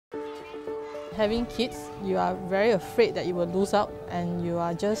having kids, you are very afraid that you will lose out, and you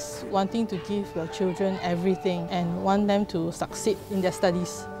are just wanting to give your children everything and want them to succeed in their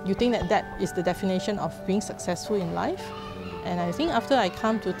studies. You think that that is the definition of being successful in life. And I think after I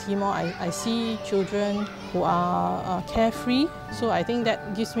come to Timor, I see children who are carefree. So I think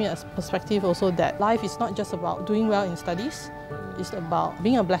that gives me a perspective also that life is not just about doing well in studies, it's about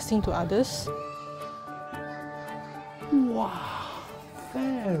being a blessing to others. Wow,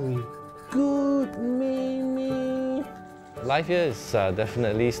 very good, Mimi. Life here is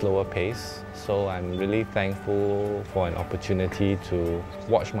definitely slower pace, so I'm really thankful for an opportunity to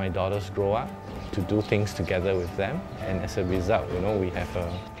watch my daughters grow up, to do things together with them, and as a result, we have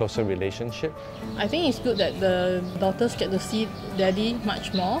a closer relationship. I think it's good that the daughters get to see Daddy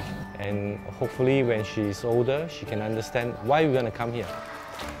much more. And hopefully when she's older, she can understand why we're going to come here.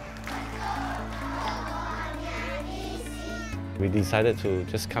 We decided to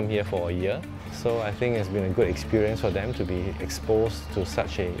just come here for a year, so I think it's been a good experience for them to be exposed to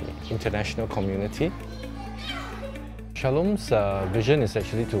such an international community. Shalom's vision is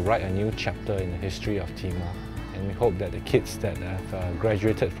actually to write a new chapter in the history of Timor, and we hope that the kids that have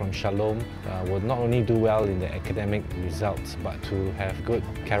graduated from Shalom will not only do well in the academic results, but to have good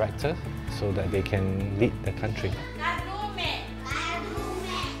character so that they can lead the country.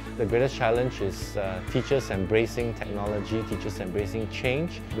 The greatest challenge is teachers embracing technology, teachers embracing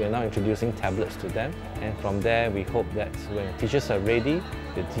change. We are now introducing tablets to them, and from there we hope that when the teachers are ready,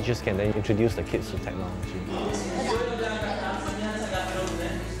 the teachers can then introduce the kids to technology.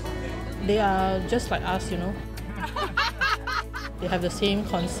 They are just like us, They have the same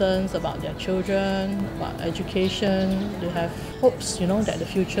concerns about their children, about education. They have hopes, that the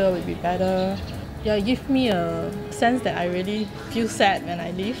future will be better. Yeah, it gives me a sense that I really feel sad when I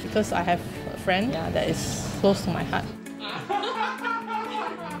leave because I have a friend that is close to my heart.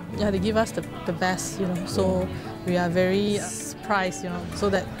 Yeah, they give us the best, so we are very surprised, so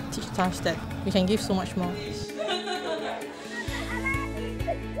that teaches us that we can give so much more.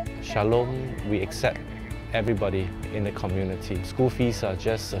 Shalom, we accept everybody in the community. School fees are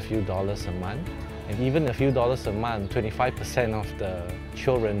just a few dollars a month, and even a few dollars a month, 25% of the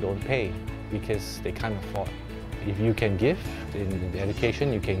children don't pay because they can't afford. If you can give in the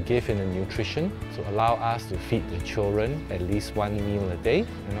education, you can give in the nutrition to allow us to feed the children at least one meal a day.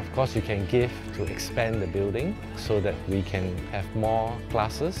 And of course, you can give to expand the building so that we can have more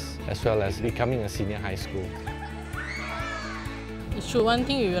classes as well as becoming a senior high school. It's true, one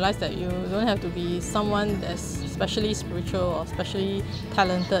thing you realize that you don't have to be someone that's especially spiritual or especially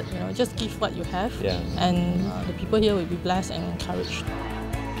talented, just give what you have, and the people here will be blessed and encouraged.